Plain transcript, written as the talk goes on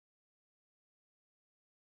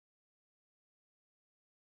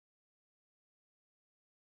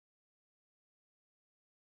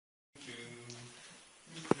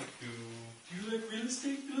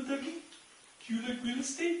estate, little ducky? Do you like real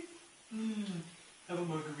estate? Have a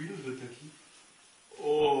margarita, little ducky.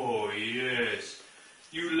 Oh, yes.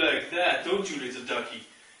 You like that, don't you, little ducky?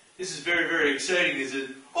 This is very, very exciting, is it?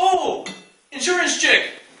 Oh! Insurance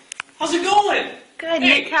chick! How's it going? Good,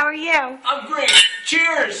 hey, Nick, how are you? I'm great.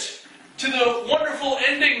 Cheers to the wonderful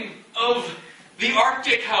ending of the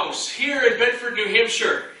Arctic House here in Bedford, New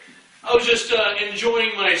Hampshire. I was just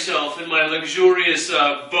enjoying myself in my luxurious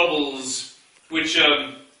bubbles, which,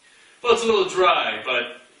 well, it's a little dry,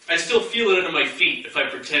 but I still feel it under my feet if I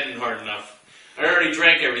pretend hard enough. I already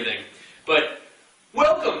drank everything. But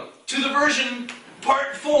welcome to the version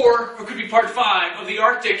part 4, or could be part 5, of the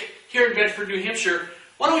Arctic here in Bedford, New Hampshire.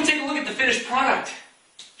 Why don't we take a look at the finished product,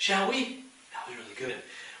 shall we? That was really good.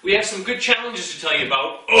 We have some good challenges to tell you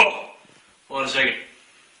about. Oh! Hold on a second.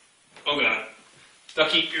 Oh, God.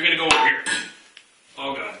 Ducky, you're going to go over here.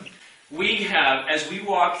 Oh, God. We have, as we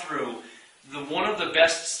walk through, one of the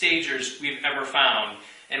best stagers we've ever found.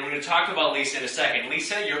 And we're going to talk about Lisa in a second.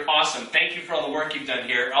 Lisa, you're awesome. Thank you for all the work you've done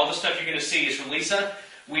here. All the stuff you're going to see is from Lisa.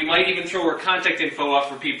 We might even throw her contact info up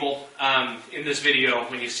for people in this video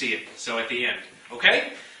when you see it. So at the end.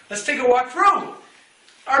 Okay? Let's take a walk through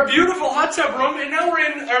our beautiful hot tub room. And now we're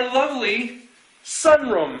in our lovely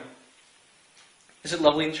sunroom. Is it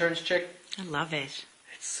lovely, insurance chick? I love it.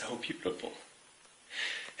 It's so beautiful.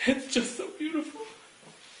 It's just so beautiful.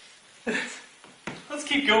 Let's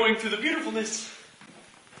keep going through the beautifulness.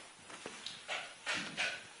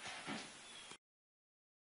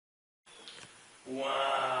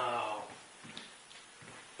 Wow.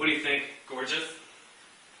 What do you think? Gorgeous?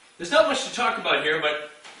 There's not much to talk about here,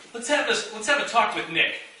 but let's have a talk with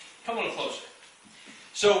Nick. Come a little closer.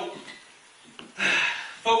 So,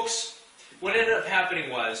 folks, what ended up happening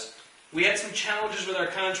was we had some challenges with our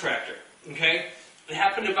contractor. Okay? It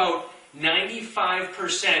happened about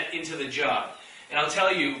 95% into the job. And I'll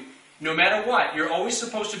tell you, no matter what, you're always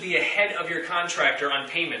supposed to be ahead of your contractor on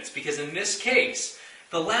payments, because in this case,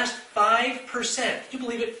 the last 5%, can you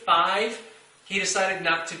believe it, 5, he decided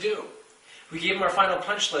not to do. We gave him our final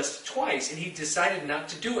punch list twice, and he decided not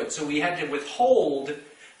to do it. So we had to withhold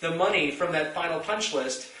the money from that final punch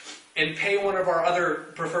list and pay one of our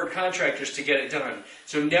other preferred contractors to get it done.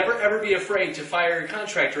 So never ever be afraid to fire your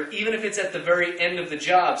contractor, even if it's at the very end of the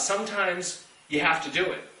job. Sometimes you have to do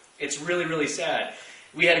it. It's really, really sad.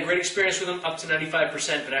 We had a great experience with them up to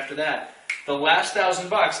 95%, but after that, the last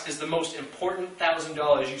 $1,000 is the most important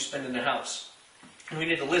 $1,000 you spend in the house. And we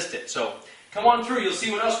need to list it. So come on through, you'll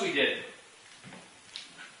see what else we did.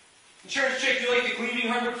 Insurance chick, do you like the gleaming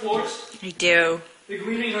hardwood floors? I do. The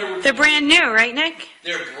gleaming hardwood They're floors. brand new, right, Nick?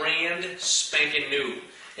 They're brand spanking new.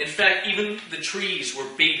 In fact, even the trees were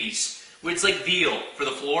babies. It's like veal for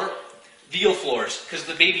the floor. Veal floors. Because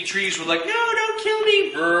the baby trees were like, no, don't kill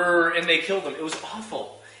me. Brrr, and they killed them. It was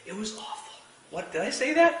awful. It was awful. What, did I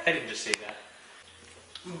say that? I didn't just say that.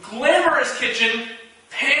 Glamorous kitchen.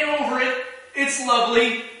 Pan over it. It's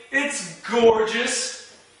lovely. It's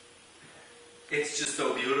gorgeous. It's just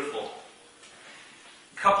so beautiful.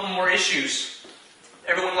 Couple more issues.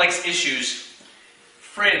 Everyone likes issues.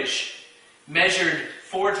 Fridge. Measured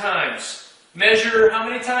 4 times. Measure how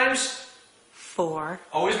many times? 4.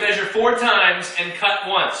 Always measure 4 times and cut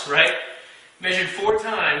once, right? Measured 4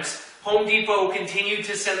 times. Home Depot continued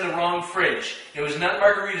to send the wrong fridge. It was not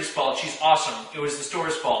Margarita's fault. She's awesome. It was the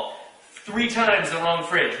store's fault. 3 times the wrong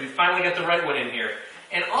fridge. We finally got the right one in here.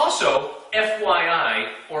 And also,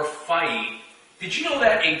 FYI, or FYI, did you know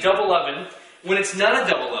that a double oven, when it's not a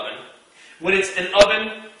double oven, when it's an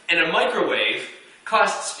oven and a microwave,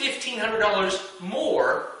 costs $1,500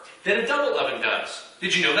 more than a double oven does?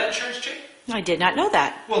 Did you know that, insurance chick? I did not know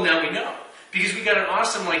that. Well, now we know. Because we got an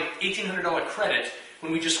awesome, like, $1,800 credit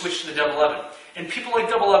when we just switched to the double oven. And people like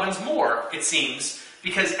double ovens more, it seems,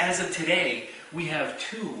 because as of today, we have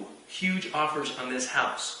 2 huge offers on this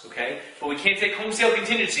house, okay? But we can't take home sale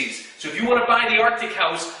contingencies. So if you want to buy the Arctic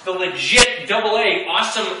house, the legit AA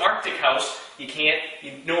awesome Arctic house, you can't,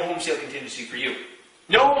 no home sale contingency for you.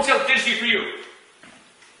 No home sale contingency for you.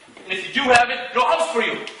 And if you do have it, no house for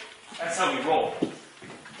you. That's how we roll.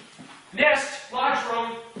 Nest, lodge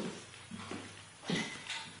room.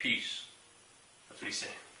 Peace. That's what he's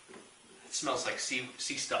saying. It smells like sea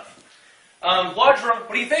stuff. Lodge room,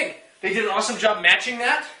 what do you think? They did an awesome job matching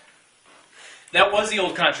that. That was the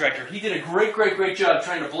old contractor. He did a great, great, great job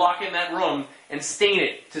trying to block in that room and stain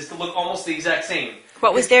it to look almost the exact same.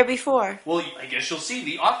 What was there before? Well, I guess you'll see.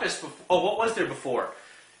 The office before. Oh, what was there before?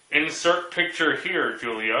 Insert picture here,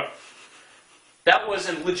 Julia. That was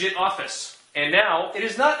a legit office. And now, it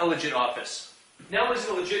is not a legit office. Now it is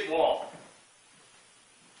a legit wall.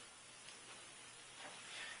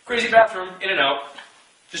 Crazy bathroom, in and out.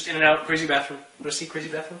 Just in and out, crazy bathroom. Want to see crazy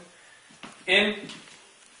bathroom? In.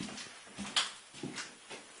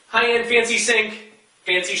 High-end fancy sink.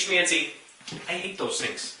 Fancy schmancy. I hate those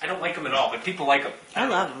sinks. I don't like them at all, but people like them. I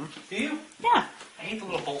love them. Do you? Yeah, I hate the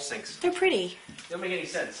little bowl sinks. they're pretty. They don't make any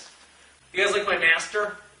sense. You guys like my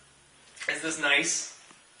master? Is this nice?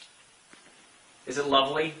 Is it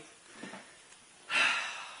lovely?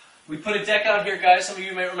 We put a deck out here, guys. Some of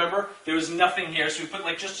you may remember. There was nothing here, so we put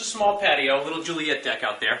like just a small patio, a little Juliet deck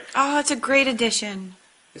out there. Oh, it's a great addition.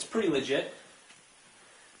 It's pretty legit.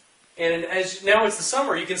 And as now it's the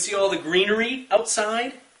summer, you can see all the greenery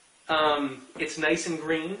outside. It's nice and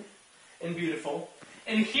green and beautiful.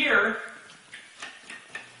 And here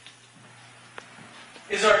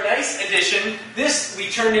is our nice addition. This we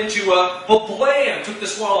turned into a blam. Took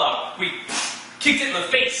this wall out. We kicked it in the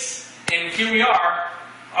face, and here we are.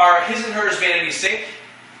 Our his and hers vanity sink,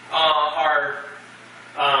 our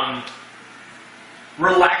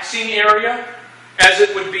relaxing area, as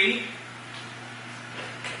it would be.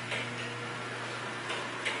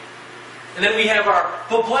 And then we have our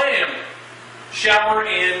blam shower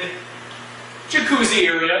and jacuzzi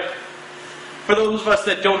area. For those of us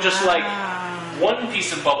that don't just like one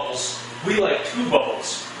piece of bubbles, we like two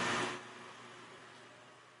bubbles.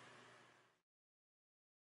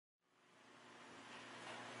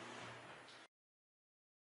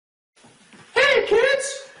 Hey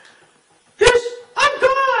kids! I'm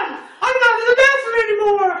gone! I'm not in the bathroom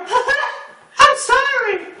anymore! I'm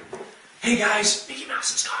sorry! Hey guys, Mickey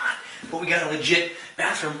Mouse is gone. But we got a legit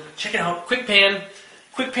bathroom. Check it out. Quick pan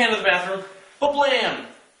of the bathroom. Blam!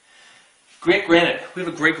 Great granite. We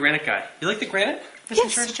have a great granite guy. You like the granite? This Yes.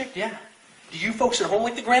 insurance check? Yeah. Do you folks at home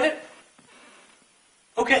like the granite?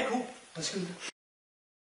 Okay, cool. Let's go.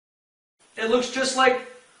 It looks just like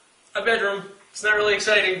a bedroom. It's not really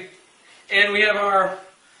exciting. And we have our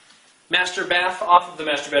master bath off of the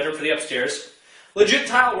master bedroom for the upstairs. Legit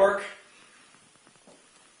tile work.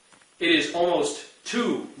 It is almost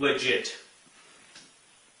too legit.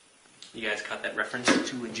 You guys caught that reference?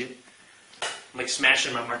 Too legit? I'm like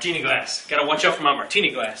smashing my martini glass. Gotta watch out for my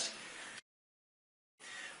martini glass.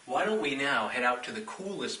 Why don't we now head out to the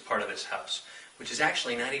coolest part of this house, which is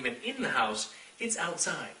actually not even in the house, it's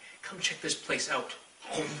outside. Come check this place out.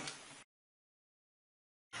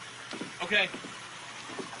 Okay.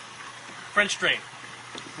 French drain.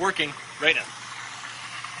 Working right now.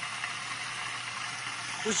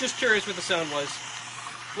 Was just curious what the sound was.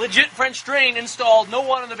 Legit French drain installed. No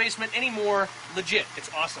water in the basement anymore. Legit. It's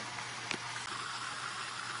awesome.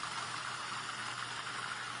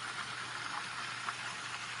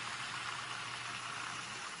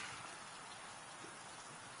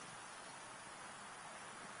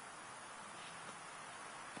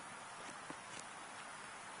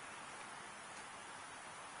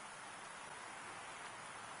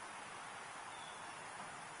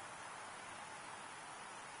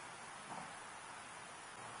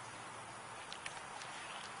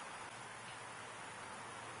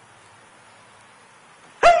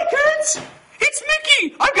 It's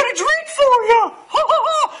Mickey! I've got a drink for you!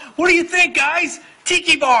 What do you think, guys?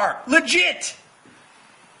 Tiki bar, legit!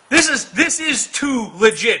 This is too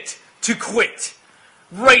legit to quit.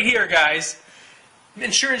 Right here, guys.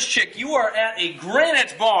 Insurance chick, you are at a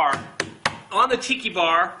granite bar on the tiki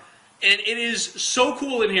bar, and it is so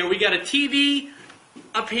cool in here. We got a TV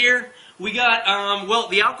up here. We got, well,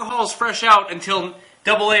 the alcohol is fresh out until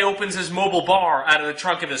Double A opens his mobile bar out of the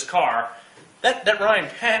trunk of his car. That rhymed.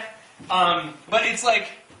 But it's like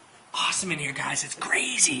awesome in here, guys. It's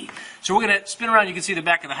crazy. So we're going to spin around. You can see the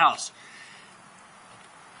back of the house.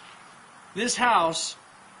 This house,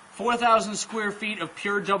 4,000 square feet of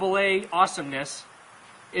pure AA awesomeness,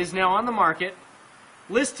 is now on the market,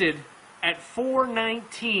 listed at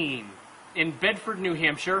 $419 in Bedford, New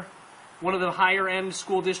Hampshire, one of the higher-end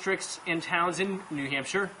school districts and towns in New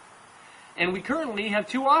Hampshire. And we currently have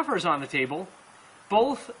two offers on the table,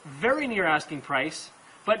 both very near asking price,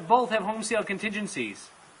 but both have home sale contingencies.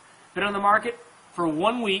 Been on the market for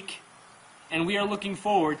 1 week, and we are looking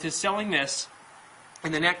forward to selling this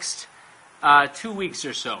in the next 2 weeks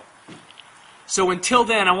or so. So until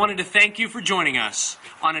then, I wanted to thank you for joining us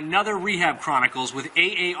on another Rehab Chronicles with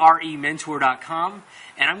AAREmentor.com,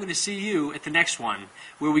 and I'm going to see you at the next one,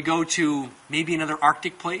 where we go to maybe another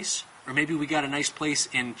Arctic place, or maybe we got a nice place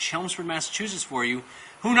in Chelmsford, Massachusetts for you.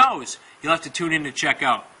 Who knows? You'll have to tune in to check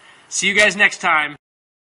out. See you guys next time.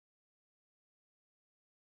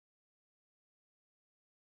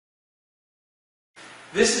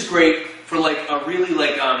 This is great for like a really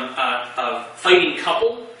like a fighting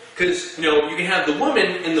couple, Because, you know, you can have the woman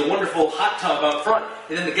in the wonderful hot tub out front,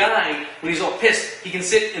 and then the guy, when he's all pissed, he can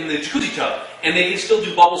sit in the jacuzzi tub, and they can still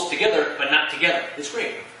do bubbles together, but not together. It's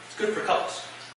great. It's good for couples.